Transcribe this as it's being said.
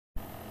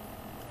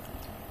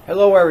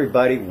Hello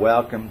everybody,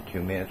 welcome to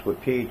Minutes with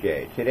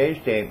PJ.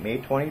 Today's date, May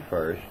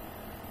 21st,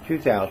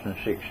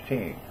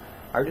 2016.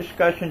 Our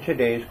discussion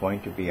today is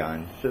going to be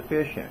on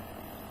sufficient.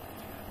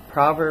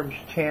 Proverbs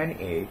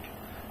 10:8,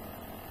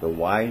 the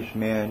wise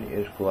man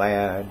is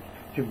glad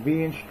to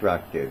be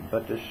instructed,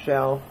 but the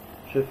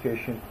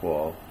self-sufficient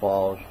fool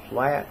falls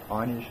flat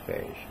on his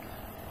face.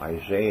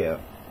 Isaiah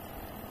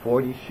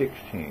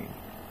 40:16,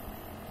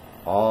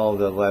 all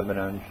the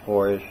Lebanon's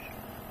forests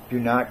do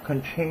not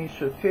contain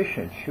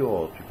sufficient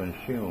fuel to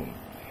consume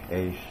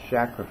a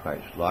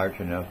sacrifice large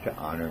enough to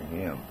honor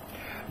him,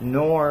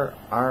 nor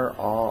are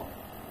all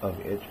of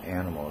its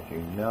animals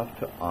enough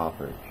to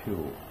offer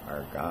to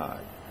our God.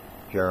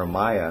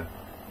 Jeremiah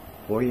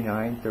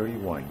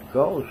 49:31,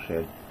 Go,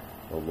 said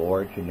the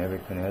Lord to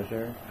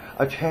Nebuchadnezzar,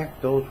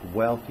 attack those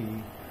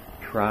wealthy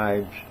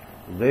tribes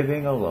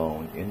living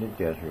alone in the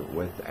desert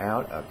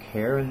without a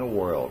care in the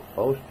world,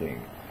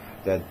 boasting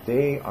that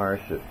they are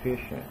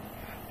sufficient,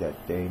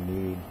 that they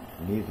need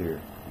neither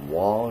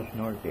walls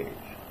nor gates.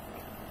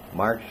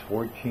 Mark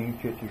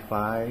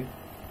 14:55,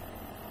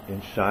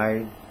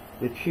 inside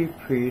the chief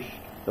priests,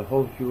 the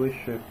whole Jewish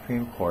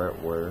Supreme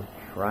Court were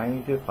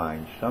trying to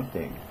find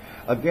something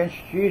against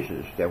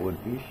Jesus that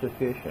would be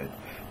sufficient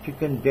to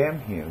condemn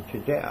him to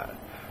death,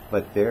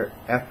 but their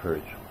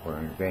efforts were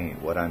in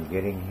vain. What I'm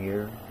getting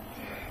here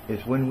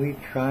is when we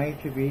try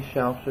to be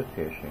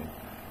self-sufficient,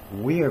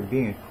 we are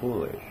being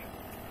foolish.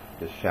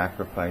 The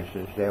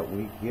sacrifices that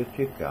we give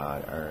to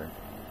God are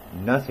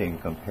nothing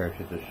compared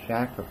to the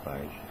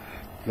sacrifice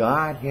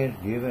God has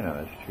given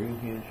us through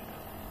his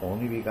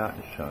only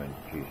begotten Son,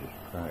 Jesus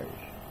Christ.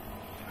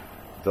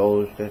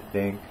 Those that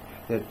think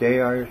that they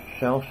are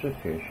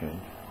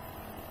self-sufficient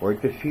were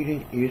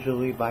defeated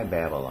easily by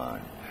Babylon.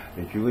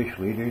 The Jewish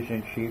leaders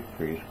and chief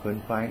priests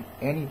couldn't find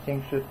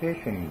anything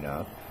sufficient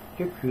enough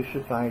to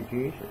crucify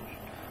Jesus.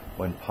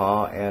 When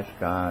Paul asked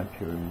God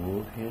to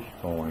remove his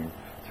thorn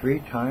 3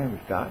 times,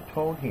 God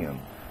told him,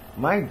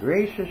 my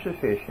grace is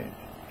sufficient,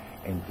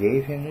 and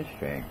gave him the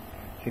strength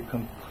to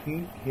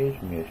complete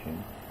his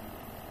mission,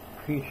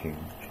 preaching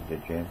to the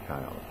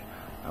Gentiles.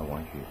 I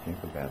want you to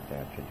think about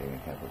that today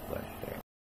and have a blessed day.